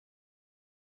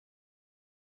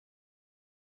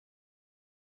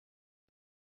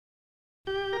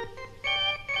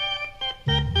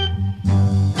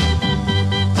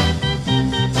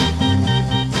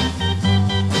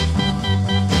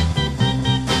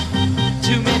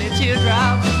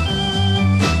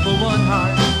one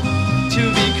heart to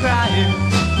be crying.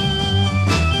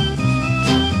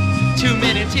 Too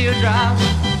many teardrops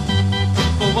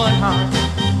for one heart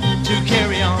to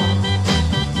carry on.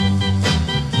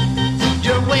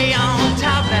 You're way on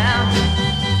top now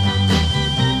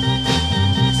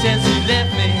since you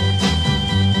left me.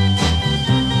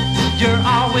 You're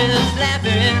always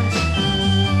laughing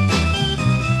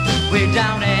way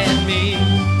down at me.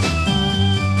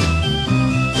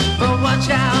 But watch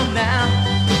out now,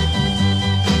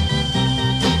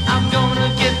 I'm gonna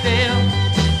get there.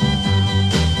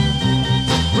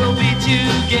 We'll be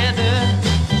together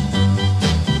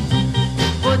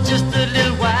for just a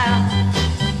little while,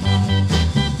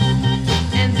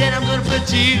 and then I'm gonna put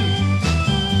you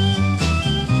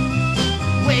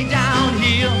way down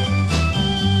here,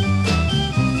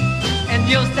 and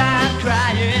you'll start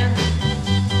crying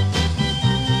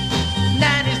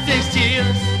 96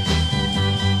 tears.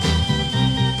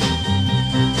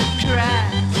 Cry,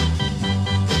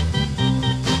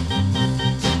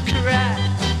 cry.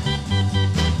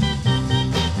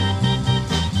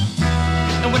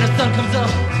 And when the sun comes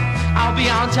up, I'll be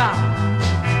on top.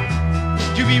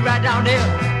 You be right down there,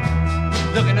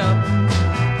 looking up.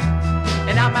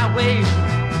 And I might wave,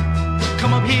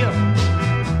 come up here,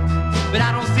 but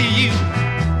I don't see you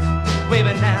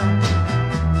waving now.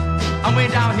 I'm way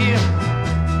down here,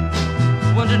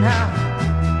 wondering how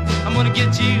I'm gonna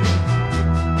get you,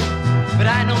 but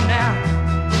I know now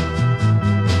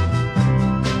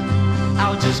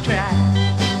I'll just cry,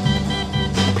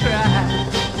 cry,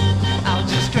 I'll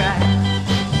just cry.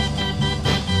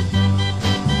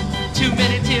 Too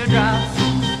many teardrops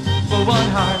for one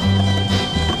heart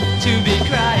to be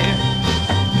crying.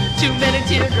 Too many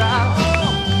teardrops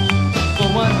for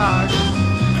one heart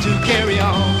to carry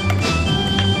on.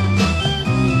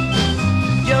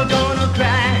 You're gonna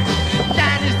cry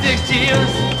 96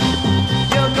 tears.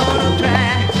 You're gonna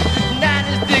cry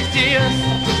 96 tears.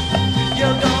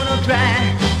 You're gonna cry,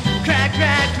 cry,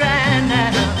 cry, cry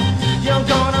now. You're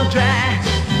gonna cry,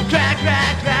 cry, cry,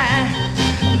 cry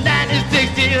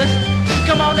 96 tears.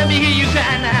 Come on, let me hear you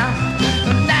cry now.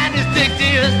 96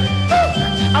 tears.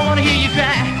 Woo! I wanna hear you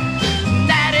cry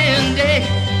night and day,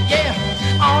 yeah,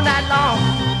 all night long.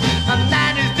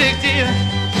 96 tears.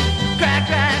 Cry,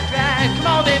 cry, cry. Come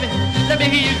on, baby, let me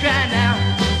hear